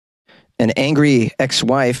An angry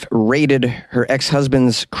ex-wife raided her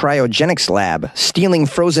ex-husband's cryogenics lab, stealing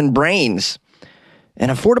frozen brains.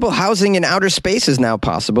 And affordable housing in outer space is now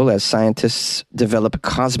possible as scientists develop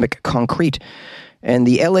cosmic concrete. And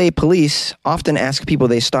the LA police often ask people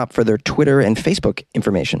they stop for their Twitter and Facebook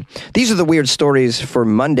information. These are the weird stories for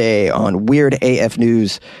Monday on Weird AF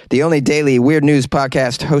News, the only daily weird news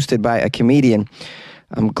podcast hosted by a comedian.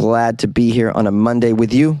 I'm glad to be here on a Monday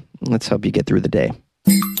with you. Let's help you get through the day.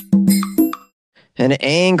 An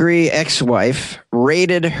angry ex-wife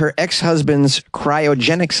raided her ex-husband's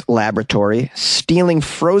cryogenics laboratory, stealing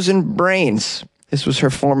frozen brains. This was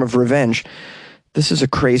her form of revenge. This is a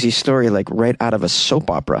crazy story, like right out of a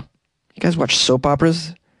soap opera. You guys watch soap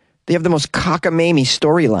operas? They have the most cockamamie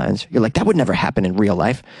storylines. You're like, that would never happen in real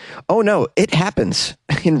life. Oh no, it happens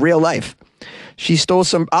in real life. She stole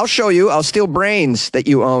some, I'll show you, I'll steal brains that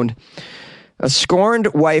you owned. A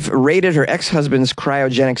scorned wife raided her ex-husband's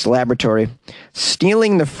cryogenics laboratory,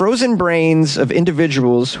 stealing the frozen brains of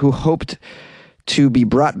individuals who hoped to be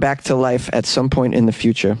brought back to life at some point in the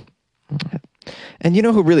future. And you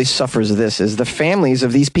know who really suffers this is the families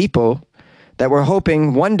of these people that were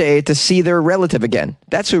hoping one day to see their relative again.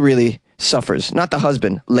 That's who really suffers, not the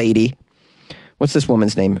husband, lady. What's this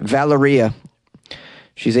woman's name? Valeria.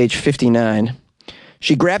 She's age 59.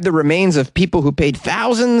 She grabbed the remains of people who paid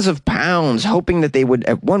thousands of pounds, hoping that they would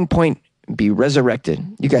at one point be resurrected.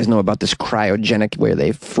 You guys know about this cryogenic where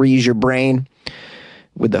they freeze your brain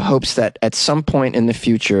with the hopes that at some point in the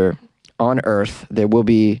future on Earth, there will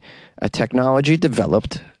be a technology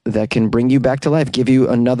developed that can bring you back to life, give you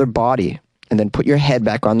another body, and then put your head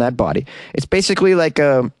back on that body. It's basically like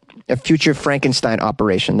a future Frankenstein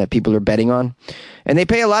operation that people are betting on. And they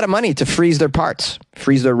pay a lot of money to freeze their parts,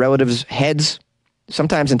 freeze their relatives' heads,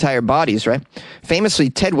 sometimes entire bodies, right? Famously,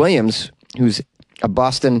 Ted Williams, who's a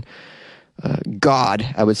Boston god,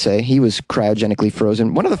 I would say, he was cryogenically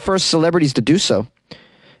frozen. One of the first celebrities to do so.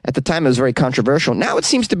 At the time, it was very controversial. Now it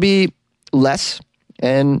seems to be less,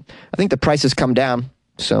 and I think the price has come down.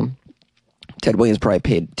 So Ted Williams probably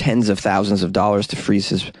paid tens of thousands of dollars to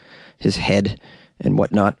freeze his head and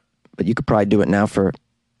whatnot. But you could probably do it now for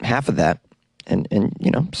half of that. And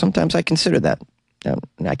you know, sometimes I consider that. Now,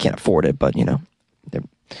 I can't afford it, but, you know,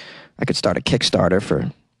 I could start a Kickstarter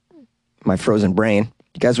for my frozen brain.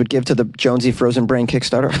 You guys would give to the Jonesy Frozen Brain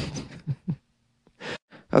Kickstarter?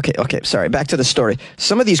 Okay, sorry. Back to the story.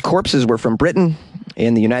 Some of these corpses were from Britain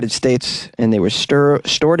and the United States, and they were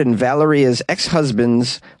stored in Valeria's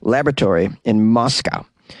ex-husband's laboratory in Moscow.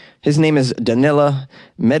 His name is Danila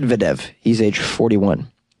Medvedev. He's age 41.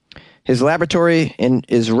 His laboratory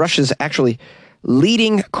is Russia's actually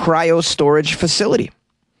leading cryo storage facility.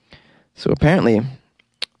 So apparently,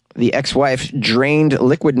 the ex-wife drained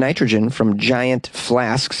liquid nitrogen from giant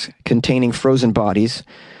flasks containing frozen bodies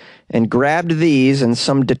and grabbed these and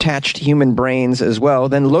some detached human brains as well,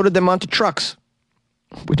 then loaded them onto trucks.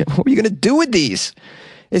 What are you going to do with these?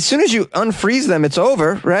 As soon as you unfreeze them, it's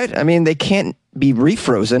over, right? I mean, they can't be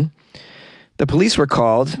refrozen. The police were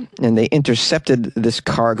called, and they intercepted this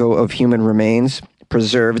cargo of human remains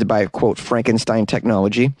preserved by, quote, Frankenstein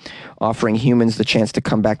technology, offering humans the chance to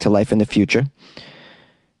come back to life in the future.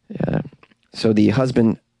 So the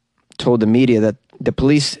husband told the media that the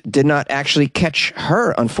police did not actually catch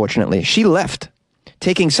her, unfortunately. She left,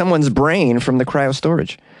 taking someone's brain from the cryo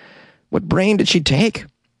storage. What brain did she take?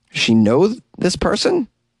 Does she know this person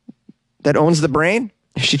that owns the brain?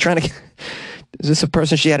 Is she trying to... Is this a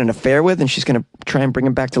person she had an affair with and she's going to try and bring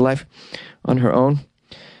him back to life on her own?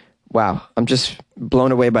 Wow, I'm just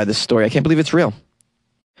blown away by this story. I can't believe it's real.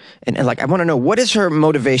 And like, I want to know, what is her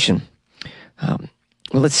motivation?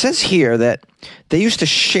 Well, it says here that they used to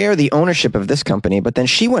share the ownership of this company, but then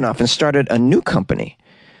she went off and started a new company.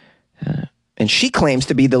 And she claims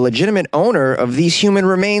to be the legitimate owner of these human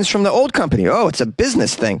remains from the old company. Oh, it's a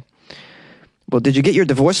business thing. Well, did you get your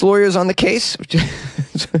divorce lawyers on the case?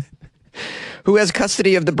 Who has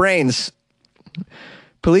custody of the brains?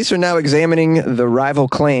 Police are now examining the rival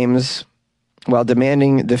claims while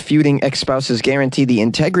demanding the feuding ex-spouses guarantee the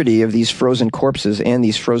integrity of these frozen corpses and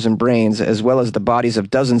these frozen brains, as well as the bodies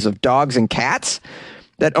of dozens of dogs and cats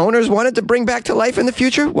that owners wanted to bring back to life in the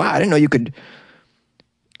future. Wow, I didn't know you could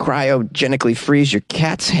cryogenically freeze your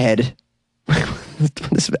cat's head.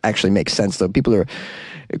 This actually makes sense, though. People are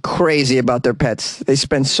crazy about their pets. They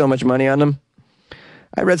spend so much money on them.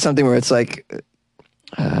 I read something where it's like,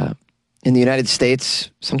 in the United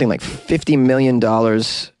States, something like $50 million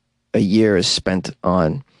a year is spent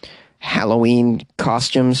on Halloween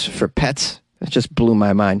costumes for pets. It just blew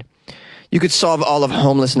my mind. You could solve all of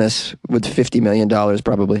homelessness with $50 million,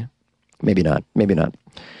 probably. Maybe not.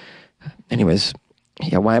 Anyways,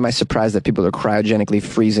 Yeah, why am I surprised that people are cryogenically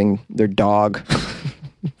freezing their dog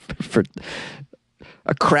for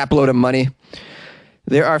a crap load of money?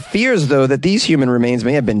 There are fears, though, that these human remains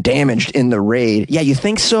may have been damaged in the raid. Yeah, you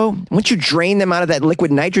think so? Once you drain them out of that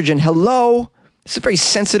liquid nitrogen, hello? It's a very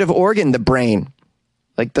sensitive organ, the brain.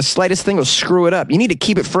 Like, the slightest thing will screw it up. You need to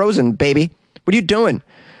keep it frozen, baby. What are you doing?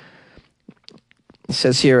 It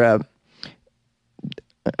says here,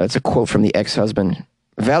 it's a quote from the ex-husband.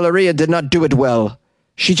 Valeria did not do it well.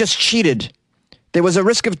 She just cheated. There was a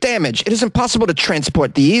risk of damage. It is impossible to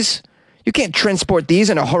transport these. You can't transport these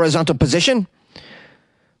in a horizontal position.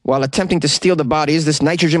 While attempting to steal the bodies, this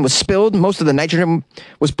nitrogen was spilled. Most of the nitrogen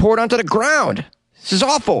was poured onto the ground. This is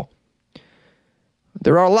awful.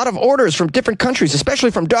 There are a lot of orders from different countries,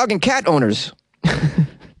 especially from dog and cat owners.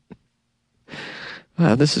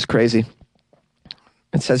 Wow, this is crazy.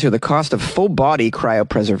 It says here the cost of full body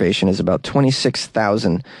cryopreservation is about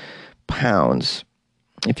 26,000 pounds.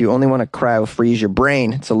 If you only want to cryo-freeze your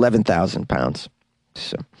brain, it's 11,000 pounds.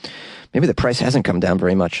 So maybe the price hasn't come down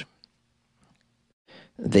very much.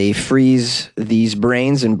 They freeze these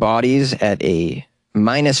brains and bodies at a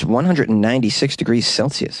minus 196 degrees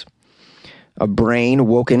Celsius. A brain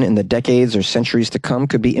woken in the decades or centuries to come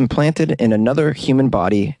could be implanted in another human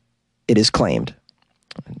body, it is claimed.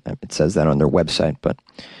 It says that on their website, but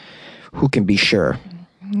who can be sure?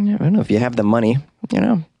 I don't know, if you have the money,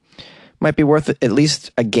 might be worth at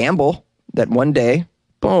least a gamble that one day,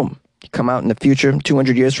 boom, you come out in the future,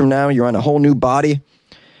 200 years from now, you're on a whole new body.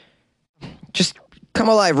 Just come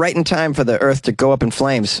alive right in time for the Earth to go up in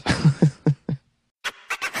flames.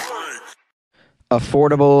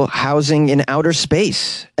 Affordable housing in outer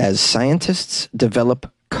space as scientists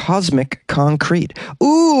develop cosmic concrete.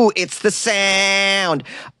 Ooh, it's the sound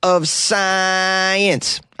of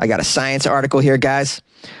science. I got a science article here, guys.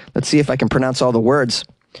 Let's see if I can pronounce all the words.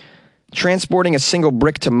 Transporting a single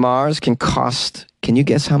brick to Mars can you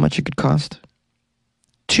guess how much it could cost?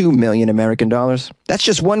 2 million American dollars. That's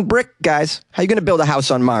just one brick, guys. How are you going to build a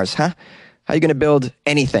house on Mars, huh? How are you going to build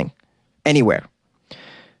anything, anywhere?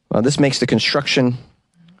 Well, this makes the construction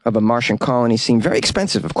of a Martian colony seem very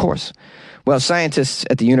expensive, of course. Well, scientists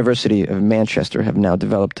at the University of Manchester have now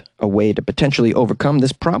developed a way to potentially overcome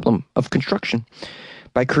this problem of construction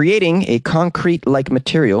by creating a concrete-like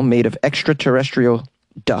material made of extraterrestrial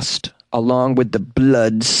dust, along with the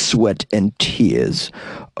blood, sweat, and tears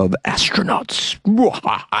of astronauts.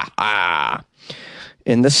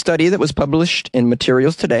 In the study that was published in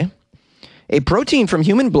Materials Today, a protein from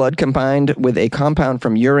human blood combined with a compound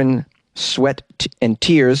from urine, sweat, and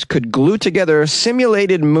tears could glue together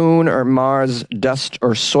simulated moon or Mars dust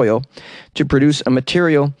or soil to produce a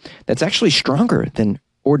material that's actually stronger than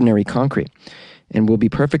ordinary concrete and will be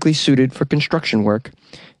perfectly suited for construction work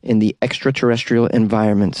in the extraterrestrial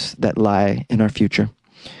environments that lie in our future.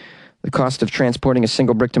 The cost of transporting a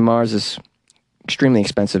single brick to Mars is extremely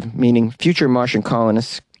expensive, meaning future Martian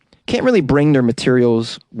colonists can't really bring their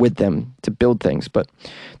materials with them to build things, but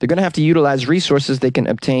they're going to have to utilize resources they can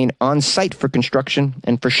obtain on site for construction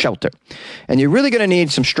and for shelter. And you're really going to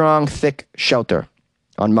need some strong, thick shelter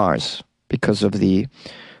on Mars because of the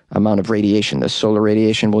amount of radiation. The solar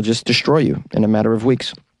radiation will just destroy you in a matter of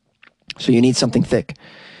weeks. So you need something thick.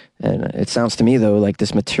 And it sounds to me, though, like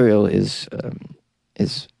this material is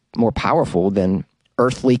more powerful than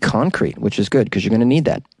earthly concrete, which is good because you're going to need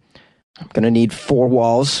that. I'm going to need 4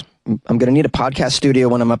 walls. I'm going to need a podcast studio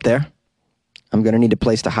when I'm up there. I'm going to need a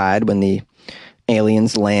place to hide when the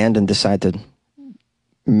aliens land and decide to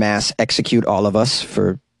mass execute all of us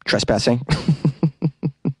for trespassing.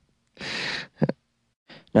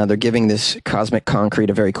 Now, they're giving this cosmic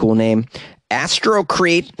concrete a very cool name.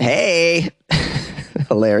 Astrocrete. Hey!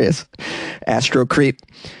 Hilarious. Astrocrete.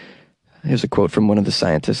 Here's a quote from one of the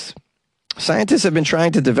scientists. Scientists have been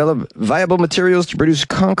trying to develop viable materials to produce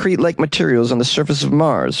concrete-like materials on the surface of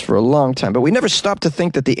Mars for a long time, but we never stopped to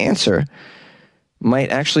think that the answer might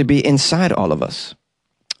actually be inside all of us.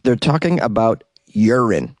 They're talking about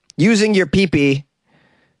urine. Using your pee-pee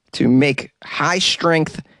to make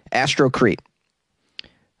high-strength astrocrete.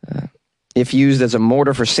 If used as a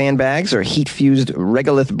mortar for sandbags or heat-fused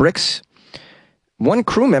regolith bricks, one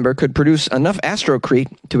crew member could produce enough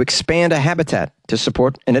astrocrete to expand a habitat to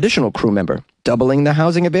support an additional crew member, doubling the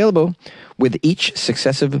housing available with each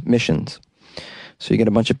successive missions. So you get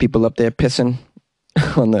a bunch of people up there pissing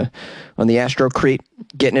on the astrocrete,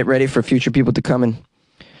 getting it ready for future people to come and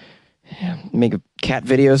make cat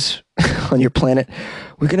videos on your planet.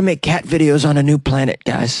 We're going to make cat videos on a new planet,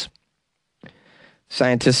 guys.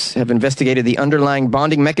 Scientists have investigated the underlying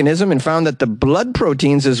bonding mechanism and found that the blood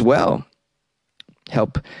proteins as well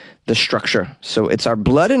help the structure. So it's our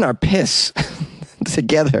blood and our piss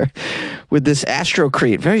together with this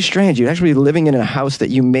astrocrete. Very strange. You'd actually be living in a house that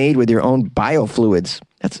you made with your own biofluids.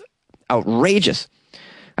 That's outrageous.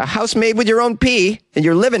 A house made with your own pee, and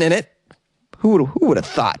you're living in it. Who would have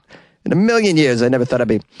thought? In a million years, I never thought I'd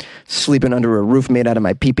be sleeping under a roof made out of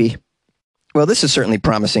my pee-pee. Well, this is certainly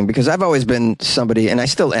promising because I've always been somebody, and I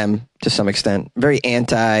still am to some extent, very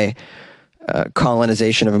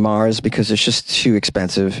anti-colonization of Mars because it's just too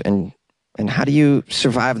expensive. And how do you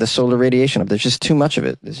survive the solar radiation? There's just too much of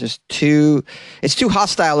it. It's too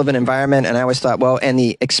hostile of an environment. And I always thought, well, and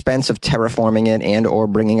the expense of terraforming it and or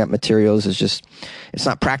bringing up materials is just, it's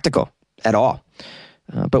not practical at all.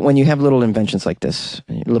 But when you have little inventions like this,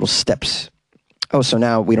 little steps, so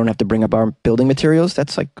now we don't have to bring up our building materials?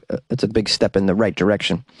 That's a big step in the right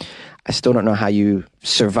direction. I still don't know how you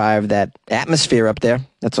survive that atmosphere up there.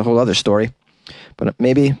 That's a whole other story. But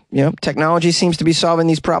maybe, technology seems to be solving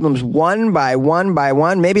these problems one by one by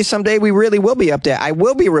one. Maybe someday we really will be up there. I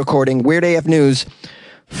will be recording Weird AF News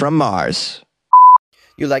from Mars.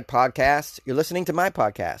 You like podcasts? You're listening to my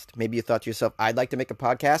podcast. Maybe you thought to yourself, I'd like to make a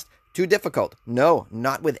podcast. Too difficult. No,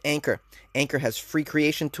 not with Anchor. Anchor has free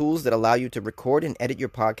creation tools that allow you to record and edit your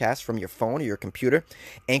podcast from your phone or your computer.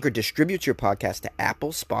 Anchor distributes your podcast to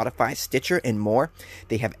Apple, Spotify, Stitcher, and more.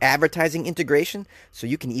 They have advertising integration, so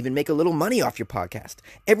you can even make a little money off your podcast.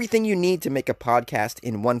 Everything you need to make a podcast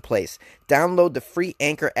in one place. Download the free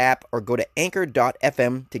Anchor app or go to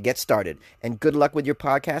anchor.fm to get started. And good luck with your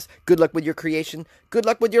podcast. Good luck with your creation. Good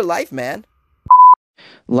luck with your life, man.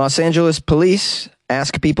 Los Angeles police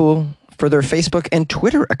ask people for their Facebook and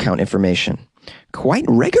Twitter account information quite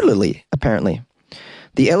regularly, apparently.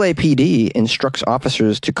 The LAPD instructs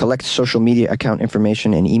officers to collect social media account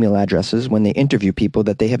information and email addresses when they interview people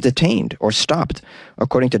that they have detained or stopped,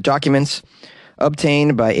 according to documents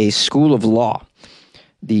obtained by a school of law.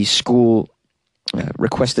 The school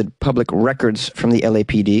requested public records from the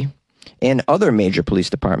LAPD and other major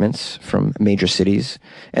police departments from major cities,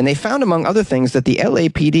 and they found, among other things, that the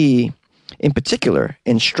LAPD in particular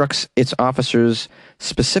instructs its officers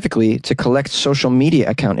specifically to collect social media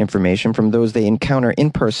account information from those they encounter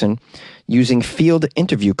in person using field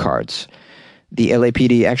interview cards. The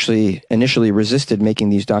LAPD actually initially resisted making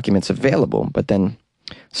these documents available, but then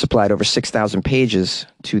supplied over 6,000 pages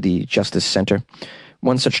to the Justice Center.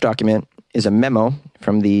 One such document is a memo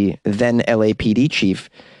from the then LAPD chief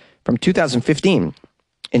from 2015,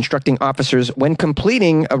 instructing officers when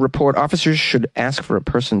completing a report, officers should ask for a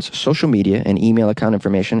person's social media and email account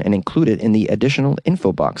information and include it in the additional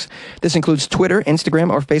info box. This includes Twitter,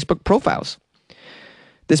 Instagram, or Facebook profiles.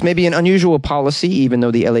 This may be an unusual policy, even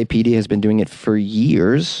though the LAPD has been doing it for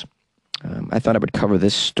years. I thought I would cover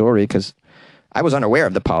this story because I was unaware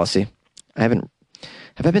of the policy.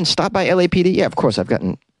 Have I been stopped by LAPD? Yeah, of course, I've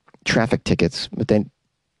gotten traffic tickets, but I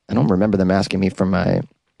don't remember them asking me for my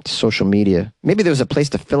social media. Maybe there was a place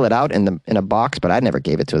to fill it out in a box, but I never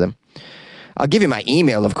gave it to them. I'll give you my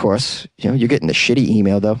email, of course. You're getting the shitty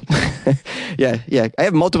email, though. Yeah. I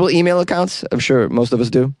have multiple email accounts. I'm sure most of us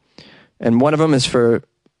do. And one of them is for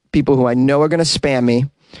people who I know are going to spam me.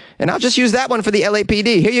 And I'll just use that one for the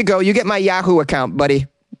LAPD. Here you go. You get my Yahoo account, buddy.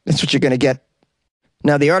 That's what you're going to get.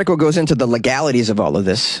 Now, the article goes into the legalities of all of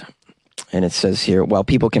this. And it says here, while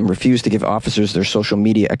people can refuse to give officers their social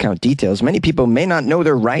media account details, many people may not know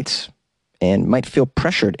their rights and might feel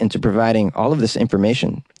pressured into providing all of this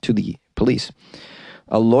information to the police.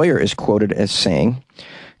 A lawyer is quoted as saying,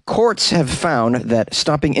 courts have found that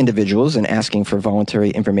stopping individuals and asking for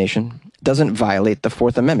voluntary information doesn't violate the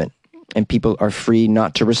Fourth Amendment, and people are free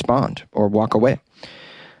not to respond or walk away.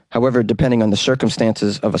 However, depending on the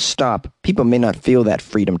circumstances of a stop, people may not feel that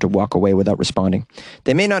freedom to walk away without responding.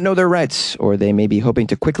 They may not know their rights, or they may be hoping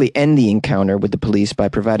to quickly end the encounter with the police by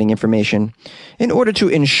providing information in order to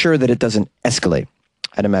ensure that it doesn't escalate.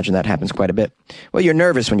 I'd imagine that happens quite a bit. Well, you're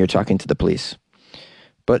nervous when you're talking to the police.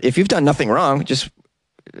 But if you've done nothing wrong,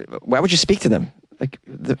 why would you speak to them?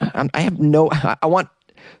 I want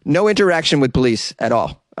no interaction with police at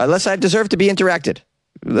all, unless I deserve to be interacted,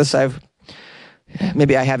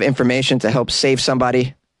 maybe I have information to help save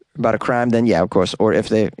somebody about a crime, then yeah, of course. Or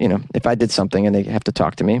if if I did something and they have to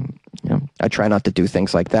talk to me, I try not to do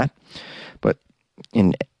things like that. But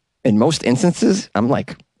in most instances, I'm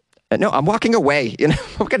like, no, I'm walking away. I'm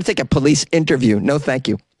going to take a police interview. No, thank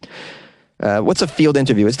you. What's a field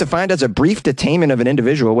interview? It's defined as a brief detainment of an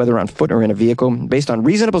individual, whether on foot or in a vehicle, based on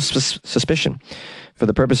reasonable suspicion for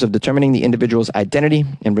the purpose of determining the individual's identity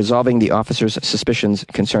and resolving the officer's suspicions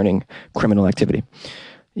concerning criminal activity.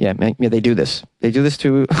 Yeah, they do this. They do this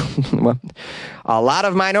to well, a lot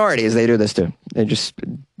of minorities. They do this to.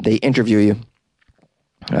 They interview you.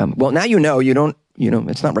 Well, now you don't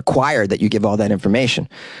it's not required that you give all that information.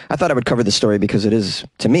 I thought I would cover the story because it is,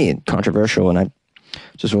 to me, controversial, and I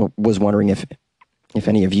just was wondering if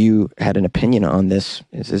any of you had an opinion on this.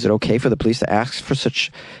 Is it okay for the police to ask for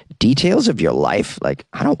such details of your life? Like,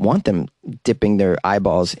 I don't want them dipping their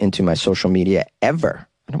eyeballs into my social media ever.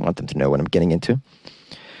 I don't want them to know what I'm getting into.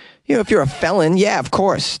 If you're a felon, yeah, of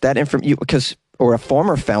course, that or a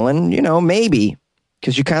former felon, maybe,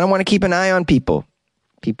 because you kind of want to keep an eye on people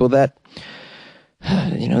that,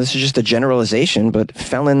 this is just a generalization, but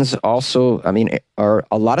felons also, are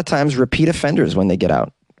a lot of times repeat offenders when they get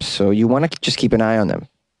out. So you want to just keep an eye on them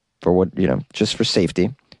for just for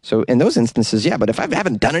safety. So in those instances, yeah, but if I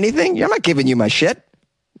haven't done anything, I'm not giving you my shit.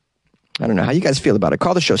 I don't know how you guys feel about it.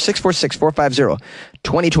 Call the show,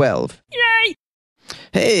 646-450-2012. Yay!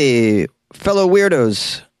 Hey, fellow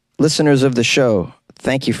weirdos, listeners of the show,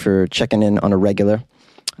 thank you for checking in on a regular.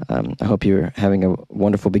 I hope you're having a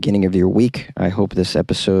wonderful beginning of your week. I hope this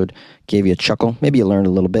episode gave you a chuckle. Maybe you learned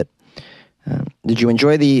a little bit. Did you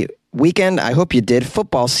enjoy the weekend? I hope you did.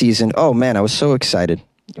 Football season. Oh, man, I was so excited.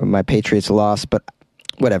 My Patriots lost, but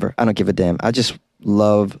whatever. I don't give a damn. I just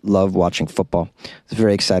love watching football. It's a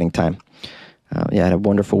very exciting time. I had a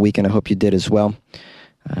wonderful weekend. I hope you did as well.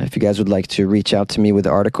 If you guys would like to reach out to me with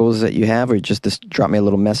the articles that you have, or just drop me a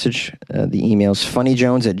little message, the email's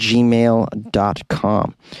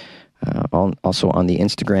funnyjones@gmail.com. Also on the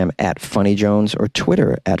Instagram @funnyjones or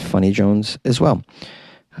Twitter @funnyjones as well.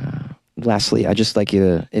 Lastly, I'd just like you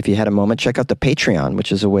to, if you had a moment, check out the Patreon,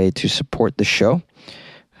 which is a way to support the show,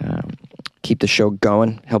 keep the show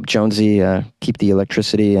going, help Jonesy keep the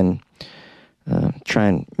electricity, and try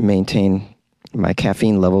and maintain my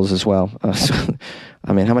caffeine levels as well.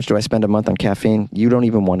 How much do I spend a month on caffeine? You don't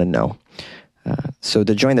even want to know. So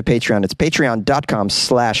to join the Patreon, it's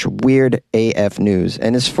patreon.com/weirdafnews.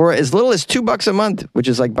 And it's for as little as $2 a month, which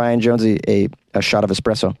is like buying Jonesy a shot of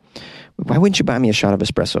espresso. Why wouldn't you buy me a shot of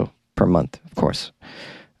espresso per month? Of course.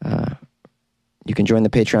 You can join the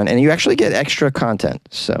Patreon, and you actually get extra content.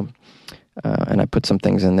 So, and I put some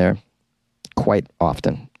things in there quite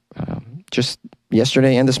often. Just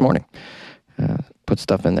yesterday and this morning, put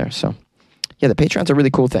stuff in there. So, yeah, the Patreon's a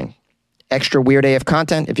really cool thing. Extra Weird AF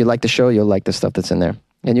content. If you like the show, you'll like the stuff that's in there.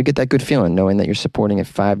 And you get that good feeling knowing that you're supporting a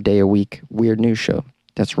 5-day-a-week weird news show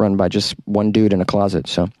that's run by just one dude in a closet.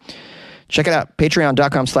 So check it out.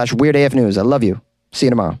 Patreon.com/weirdafnews. I love you. See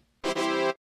you tomorrow.